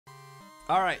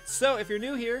All right, so if you're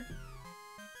new here,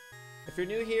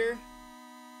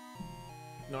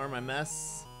 ignore my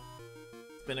mess.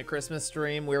 It's been a Christmas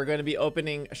stream. We're going to be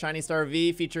opening Shiny Star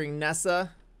V featuring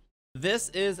Nessa. This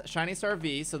is Shiny Star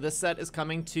V, so this set is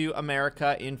coming to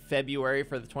America in February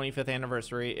for the 25th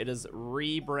anniversary. It is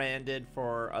rebranded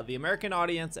for the American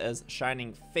audience as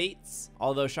Shining Fates.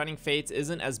 Although Shining Fates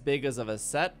isn't as big as of a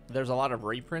set, there's a lot of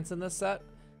reprints in this set.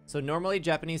 So normally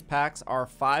Japanese packs are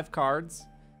 5 cards,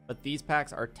 but these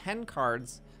packs are 10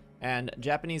 cards, and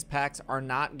Japanese packs are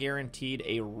not guaranteed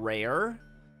a rare,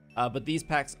 but these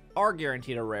packs are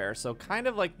guaranteed a rare. So kind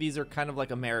of like these are kind of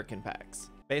like American packs.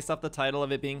 Based off the title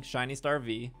of it being Shiny Star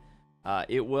V,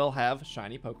 it will have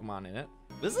shiny Pokemon in it.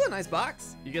 This is a nice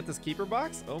box. You get this keeper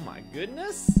box. Oh my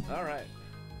goodness. All right.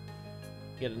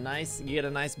 You get a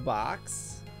nice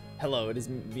box. Hello, it is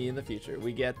me in the future.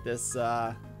 We get this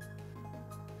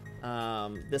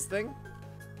this thing.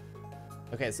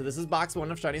 Okay, so this is box 1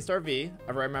 of Shiny Star V.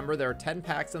 I remember there are 10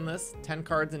 packs in this, 10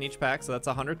 cards in each pack, so that's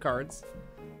 100 cards.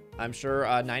 I'm sure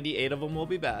 98 of them will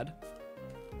be bad.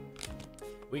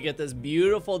 We get this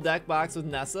beautiful deck box with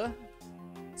Nessa.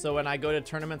 So when I go to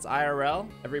tournaments IRL,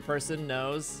 every person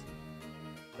knows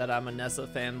that I'm a Nessa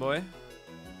fanboy.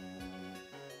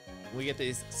 We get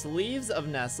these sleeves of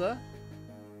Nessa.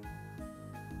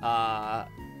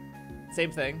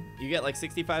 Same thing. You get like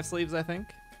 65 sleeves, I think.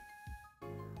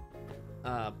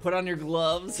 Put on your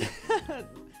gloves.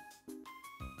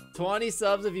 20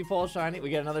 subs if you pull shiny. We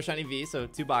get another shiny V, so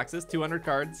 2 boxes, 200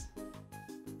 cards.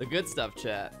 The good stuff,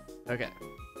 chat. Okay.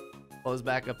 Close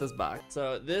back up this box.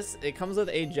 So it comes with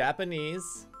a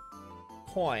Japanese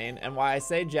coin, and why I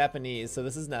say Japanese, so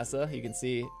this is Nessa. You can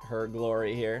see her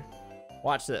glory here.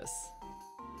 Watch this.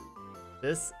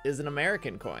 This is an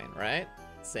American coin, right?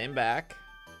 Same back.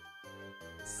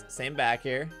 Same back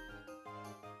here.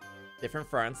 Different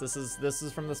fronts. This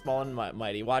is from the Small and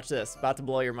Mighty. Watch this. About to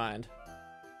blow your mind.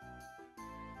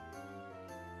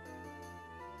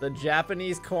 The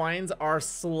Japanese coins are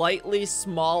slightly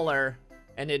smaller,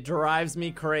 and it drives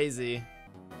me crazy.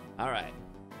 All right,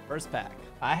 first pack.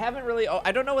 I haven't really,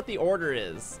 I don't know what the order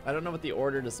is. I don't know what the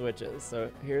order to switch is. So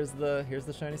here's the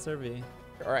Shiny Star V.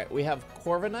 All right, we have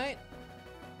Corviknight.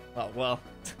 Oh, well,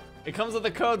 it comes with the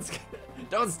codes.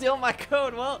 Don't steal my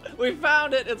code. Well, we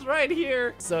found it, it's right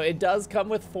here. So it does come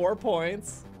with 4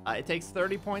 points. It takes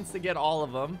 30 points to get all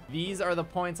of them. These are the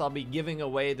points I'll be giving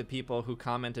away to people who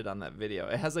commented on that video.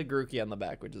 It has a Grookey on the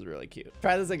back, which is really cute.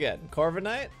 Try this again.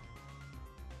 Corviknight.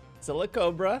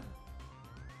 Silicobra,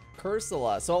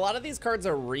 Cursula. So a lot of these cards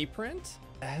are reprint.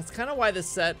 That's kind of why this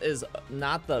set is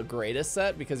not the greatest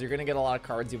set, because you're gonna get a lot of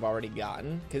cards you've already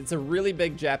gotten, because it's a really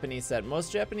big Japanese set.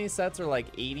 Most Japanese sets are like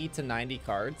 80 to 90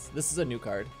 cards. This is a new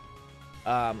card,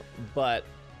 but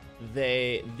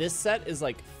this set is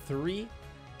like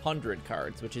 300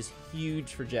 cards, which is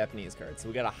huge for Japanese cards. So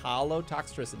we got a Hollow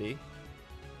Toxtricity.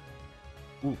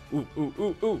 Ooh, ooh, ooh,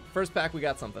 ooh, ooh. First pack, we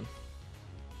got something.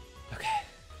 Okay.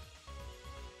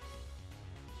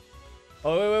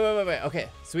 Oh, wait. Okay,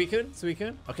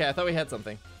 Suicune. Okay, I thought we had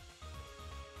something.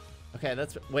 Okay,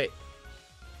 wait.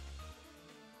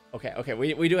 Okay,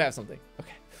 we do have something.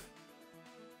 Okay.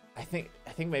 I think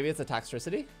maybe it's a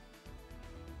Toxtricity.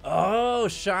 Oh,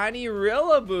 shiny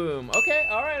Rillaboom. Okay,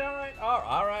 all right.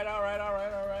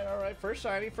 First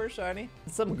shiny.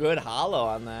 Some good holo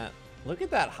on that. Look at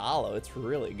that holo. It's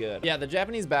really good. Yeah, the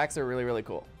Japanese backs are really, really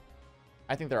cool.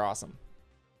 I think they're awesome.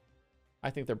 I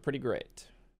think they're pretty great.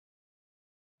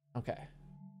 Okay.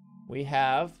 We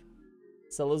have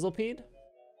Sizzlipede,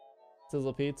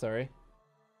 sorry.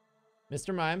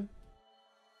 Mr. Mime,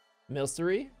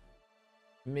 Milcery,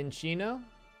 Minccino,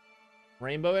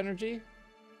 Rainbow Energy,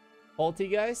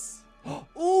 Poltegeist.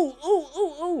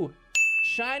 Ooh!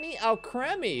 Shiny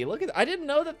Alcremie. Look at, I didn't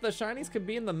know that the shinies could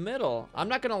be in the middle. I'm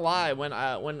not gonna lie, when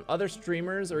other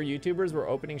streamers or YouTubers were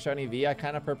opening Shiny V, I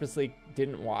kind of purposely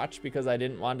didn't watch because I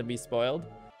didn't want to be spoiled.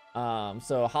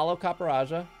 So Hollow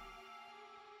Caparaja,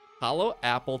 Hollow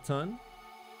Appleton.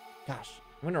 Gosh,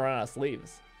 I'm gonna run out of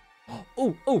sleeves.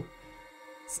 Ooh.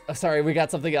 Sorry, we got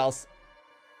something else.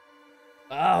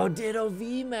 Oh, Ditto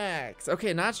VMAX.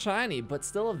 Okay, not shiny, but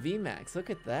still a VMAX. Look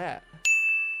at that.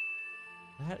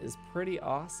 That is pretty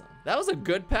awesome. That was a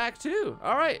good pack too.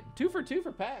 All right, 2 for 2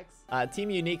 for packs.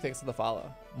 Team Unique, thanks for the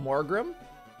follow. Morgrem,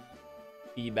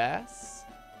 Feebas.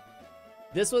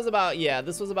 This was about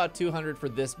 200 for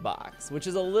this box, which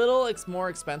is a little more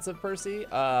expensive, Percy.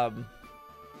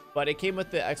 But it came with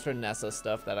the extra Nessa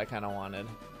stuff that I kind of wanted.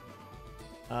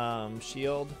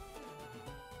 Shield.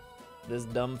 This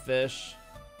dumb fish.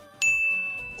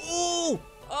 Ooh!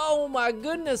 Oh my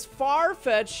goodness,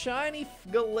 Farfetch, shiny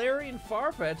Galarian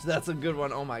Farfetch. That's a good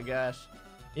one. Oh my gosh.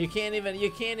 You can't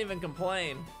even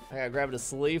complain. I gotta grab the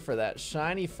sleeve for that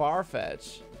shiny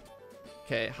Farfetch.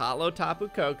 Okay, Holo Tapu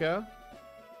Koko.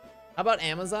 How about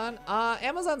Amazon?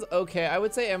 Amazon's okay. I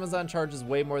would say Amazon charges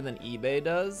way more than eBay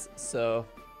does. So,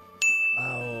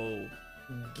 oh,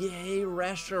 gay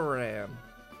Reshiram.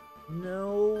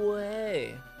 No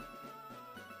way.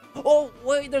 Oh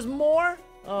wait, there's more?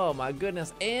 Oh my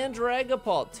goodness, and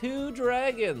Dragapult, 2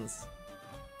 dragons.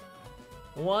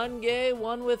 One gay,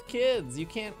 one with kids. You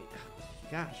can't,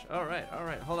 gosh, all right,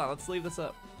 hold on, let's leave this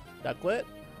up. Ducklet,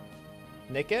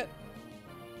 Nickit.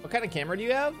 What kind of camera do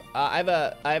you have? I have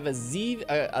a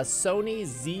Sony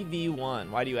ZV-1.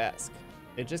 Why do you ask?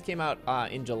 It just came out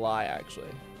in July, actually.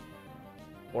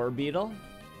 Orbeetle.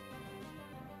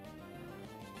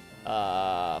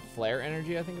 Flare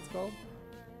Energy, I think it's called.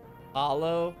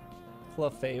 Holo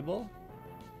Clefable.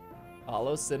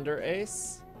 Holo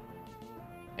Cinderace.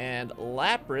 And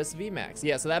Lapras VMAX.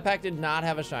 Yeah, so that pack did not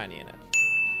have a shiny in it.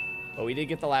 But we did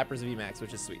get the Lapras VMAX,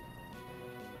 which is sweet.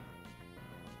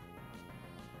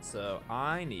 So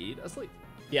I need a sleep.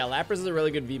 Yeah, Lapras is a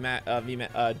really good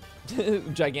Gigantamax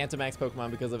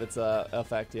Pokemon because of its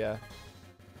effect, yeah.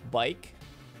 Bike.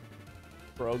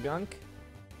 Brogunk.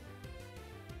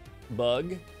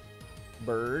 Bug.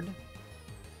 Bird.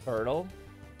 Turtle.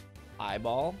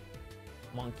 Eyeball.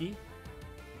 Monkey.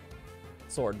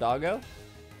 Sword Doggo.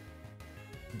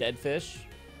 Deadfish.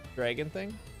 Dragon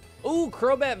thing. Ooh,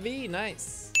 Crobat V,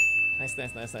 nice.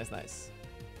 Nice.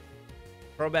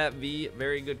 Crobat V,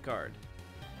 very good card.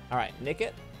 All right,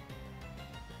 Nickit.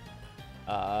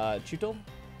 Chewtle.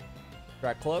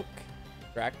 Dracloak.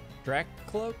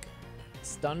 Dracloak.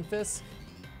 Stunfisk.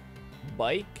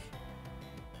 Bike.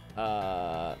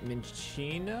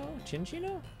 Chinchino.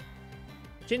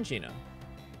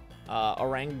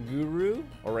 Oranguru.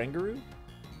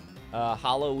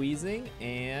 Holo Weezing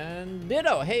and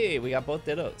Ditto. Hey, we got both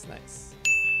Dittos, nice.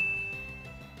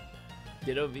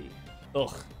 Ditto V.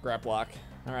 Ugh, Graplock.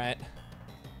 All right.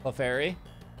 Clefairy.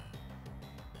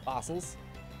 Fossils.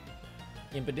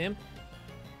 Impidimp.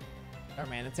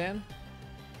 Darmanitan.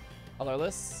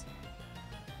 Colorless.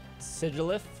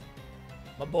 Sigilif.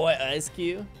 My boy Ice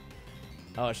Cube.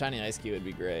 Oh, a shiny Ice Cube would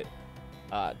be great.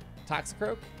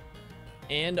 Toxicroak.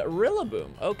 And Rillaboom.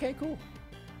 Okay, cool.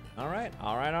 All right,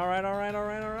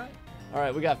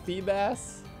 we got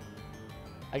Feebas.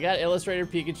 I got Illustrator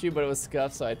Pikachu, but it was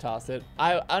scuffed, so I tossed it.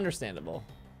 Understandable.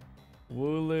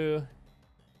 Wooloo.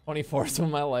 24th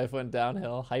when my life went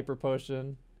downhill. Hyper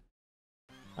Potion.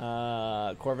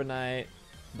 Corviknight.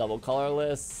 Double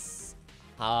Colorless.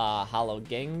 Holo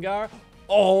Gengar.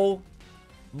 Oh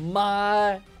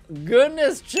my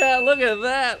goodness, chat, look at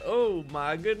that. Oh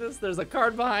my goodness, there's a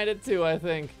card behind it too, I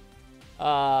think.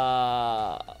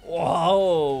 Whoa.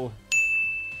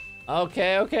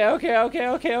 Okay.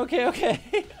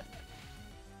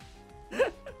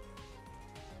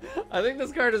 I think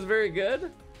this card is very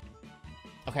good.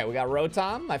 Okay, we got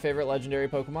Rotom, my favorite legendary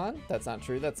Pokemon. That's not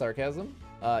true, that's sarcasm.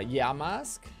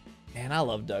 Yamask. Man, I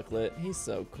love Ducklet, he's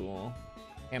so cool.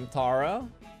 Hamtaro.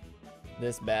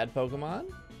 This bad Pokemon.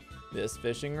 This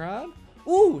fishing rod.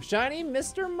 Ooh, shiny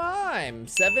Mr. Mime.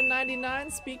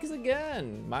 $7.99 speaks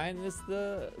again. Minus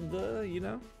the you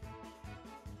know.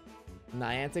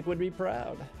 Niantic would be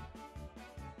proud.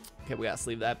 Okay, we gotta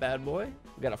sleeve that bad boy.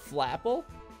 We got a Flapple.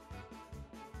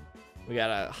 We got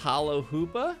a Holo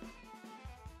Hoopa.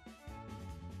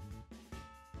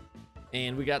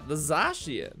 And we got the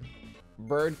Zacian.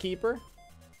 Bird Keeper.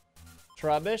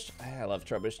 Trubbish. I love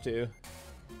Trubbish too.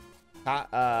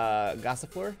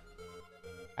 Gossifleur.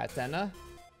 Atena.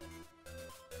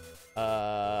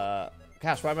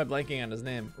 Gosh, why am I blanking on his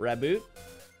name? Raboot.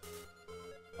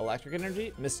 Electric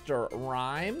Energy. Mr.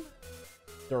 Rhyme.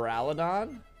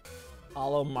 Duraludon.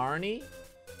 Holo Marnie.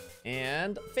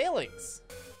 And Phalanx.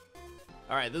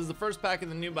 All right, this is the first pack in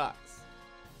the new box.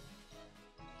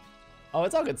 Oh,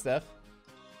 it's all good stuff.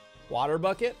 Water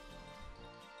Bucket.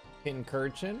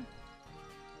 Pincurchin.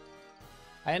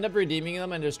 I end up redeeming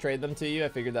them and just trade them to you. I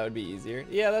figured that would be easier.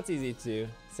 Yeah, that's easy too.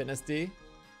 Sinistea.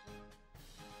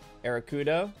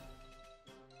 Aracudo.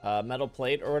 Metal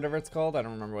Plate or whatever it's called. I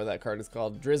don't remember what that card is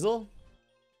called. Drizzle.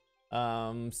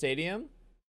 Stadium.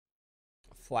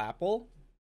 Flapple.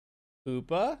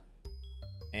 Hoopa.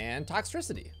 And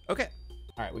Toxtricity. Okay.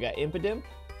 All right, we got Impidimp.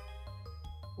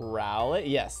 Rowlet.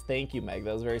 Yes, thank you, Meg.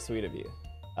 That was very sweet of you.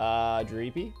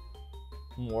 Dreepy.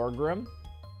 Morgrem.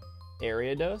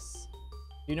 Ariados.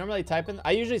 Do you normally type in?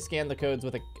 I usually scan the codes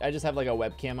with I just have like a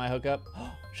webcam I hook up.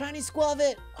 Shiny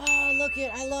Squelvet. Oh, look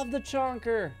it. I love the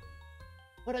Chonker.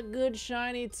 What a good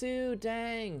shiny too,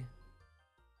 dang.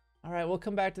 All right, we'll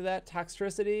come back to that.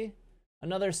 Toxtricity,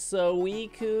 another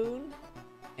Suicune,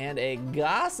 and a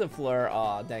Gossifleur.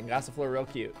 Aw, dang, Gossifleur real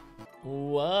cute.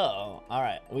 Whoa, all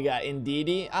right, we got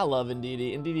Indeedee. I love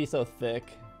Indeedee. Indeedee's so thick.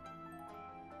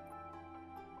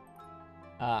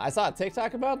 I saw a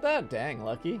TikTok about that. Dang,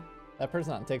 lucky. That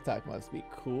person on TikTok must be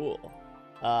cool.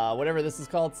 Whatever this is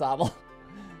called, Sobble.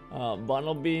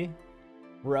 Bunnelby.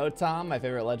 Rotom, my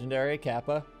favorite legendary,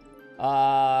 Kappa.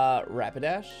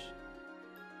 Rapidash.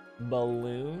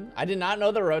 Balloon. I did not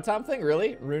know the Rotom thing,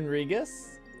 really?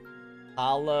 Runerigus.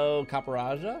 Holo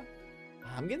Caparaja.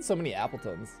 I'm getting so many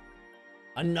Appletons.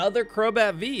 Another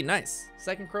Crobat V, nice.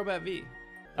 Second Crobat V.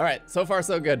 All right, so far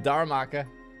so good. Darumaka.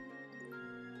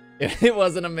 It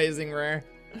was an amazing rare.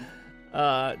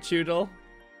 Choodle.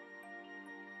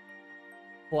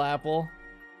 Flapple.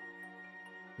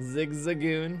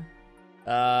 Zigzagoon.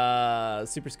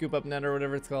 Super Scoop Up Net or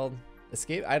whatever it's called.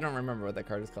 Escape? I don't remember what that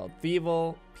card is called.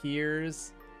 Feeble.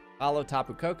 Piers. Holo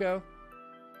Tapu Koko.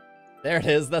 There it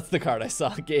is. That's the card I saw.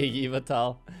 Gay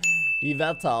Yveltal.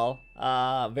 Yveltal.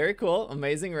 Very cool.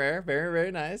 Amazing rare. Very,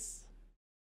 very nice.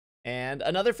 And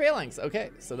another Phalanx.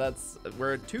 Okay, so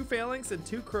we're 2 Phalanx and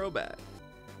 2 Crobat.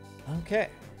 Okay.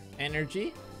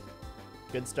 Energy.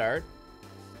 Good start.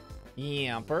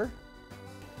 Yamper.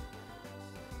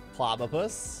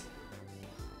 Clobopus.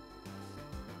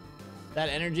 That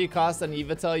energy cost on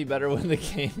Yveltal, you better win the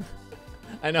game.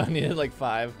 I know I needed like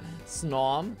 5.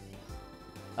 Snom.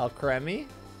 Alcremie.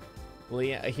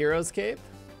 A Hero's Cape.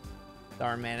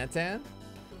 Darmanitan.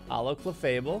 Holo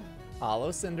Clefable. Holo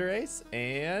Cinderace,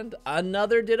 and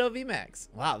another Ditto VMAX.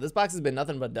 Wow, this box has been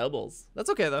nothing but doubles. That's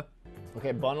okay though.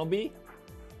 Okay, Bunnelby.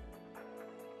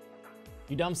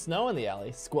 You dump snow in the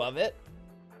alley. Squavit.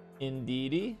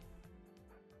 Indeedee.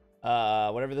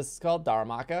 Whatever this is called.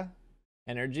 Darumaka.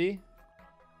 Energy.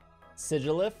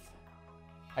 Sigilif.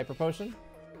 Hyper Potion.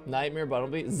 Nightmare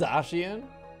Bunnelby. Zacian.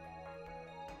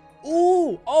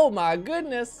 Ooh! Oh my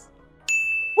goodness!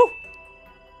 Woo!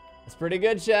 That's pretty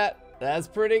good, chat. That's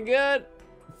pretty good.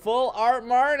 Full art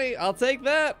Marty. I'll take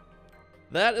that.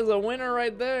 That is a winner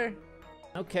right there.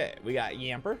 Okay, we got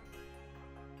Yamper.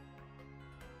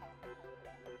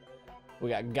 We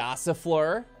got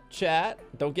Gossifleur. Chat.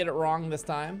 Don't get it wrong this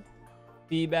time.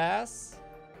 Feebas.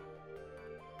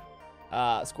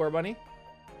 Square Bunny.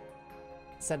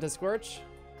 Centiskorch.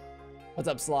 What's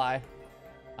up, Sly?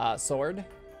 Sword.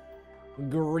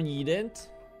 Greedent.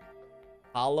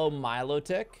 Holo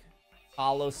Milotic.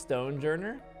 Holo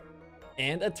Stonejourner,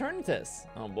 and Eternatus.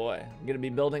 Oh boy, I'm gonna be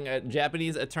building a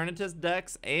Japanese Eternatus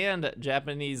decks and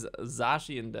Japanese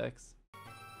Zacian decks.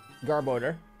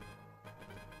 Garbodor,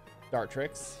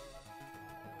 Dartrix,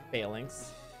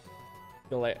 Phalanx,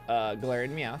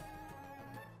 Galarian Meowth,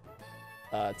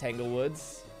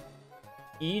 Tanglewoods,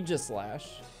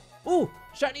 Aegislash. Ooh,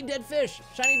 shiny dead fish,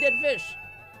 shiny dead fish.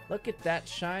 Look at that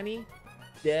shiny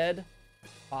dead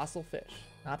fossil fish.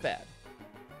 Not bad.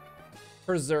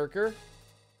 Berserker,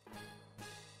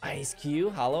 Ice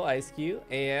Cube, Holo Ice Cube,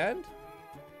 and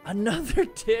another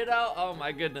Ditto. Oh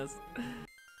my goodness.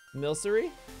 Milcery.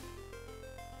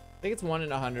 I think it's 1 in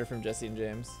 100 from Jesse and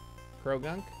James.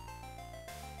 Krogunk.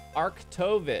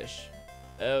 Arctovish.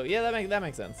 Oh yeah, that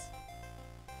makes sense.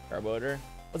 Garbodor.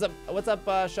 What's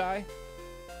up, Shy?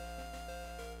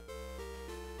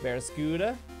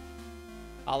 Barraskewda.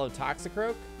 Holo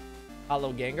Toxicroak.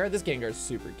 Holo Gengar. This Gengar is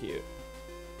super cute.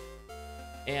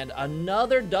 And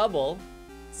another double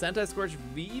Centiskorch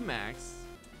VMAX.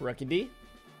 Rookie D.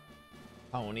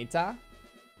 Ponyta.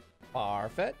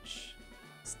 Farfetch.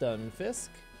 Stunfisk.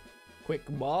 Quick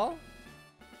Ball.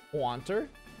 Haunter.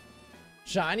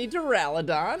 Shiny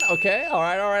Duraludon. Okay,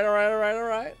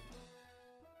 alright.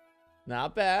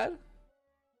 Not bad.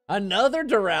 Another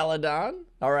Duraludon.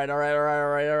 Alright.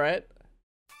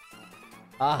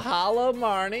 A Holo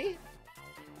Marnie.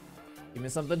 Give me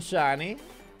something shiny.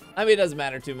 I mean, it doesn't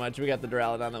matter too much. We got the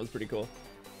Duraludon. That was pretty cool.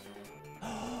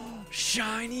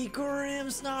 Shiny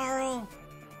Grimmsnarl.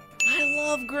 I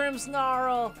love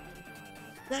Grimmsnarl.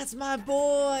 That's my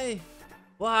boy.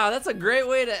 Wow, that's a great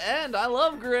way to end. I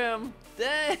love Grim.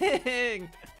 Dang.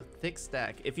 Thick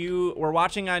stack. If you were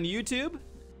watching on YouTube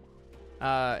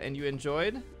and you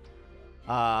enjoyed,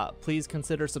 please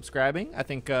consider subscribing. I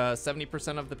think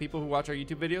 70% of the people who watch our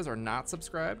YouTube videos are not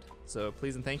subscribed. So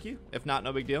please and thank you. If not,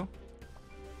 no big deal.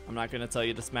 I'm not gonna tell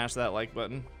you to smash that like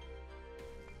button.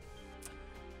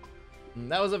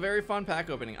 That was a very fun pack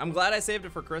opening. I'm glad I saved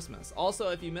it for Christmas. Also,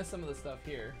 if you missed some of the stuff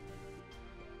here,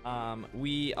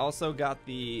 we also got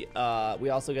the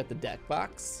deck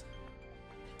box.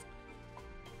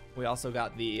 We also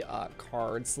got the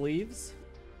card sleeves.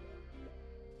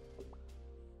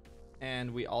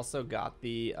 And we also got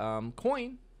the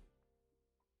coin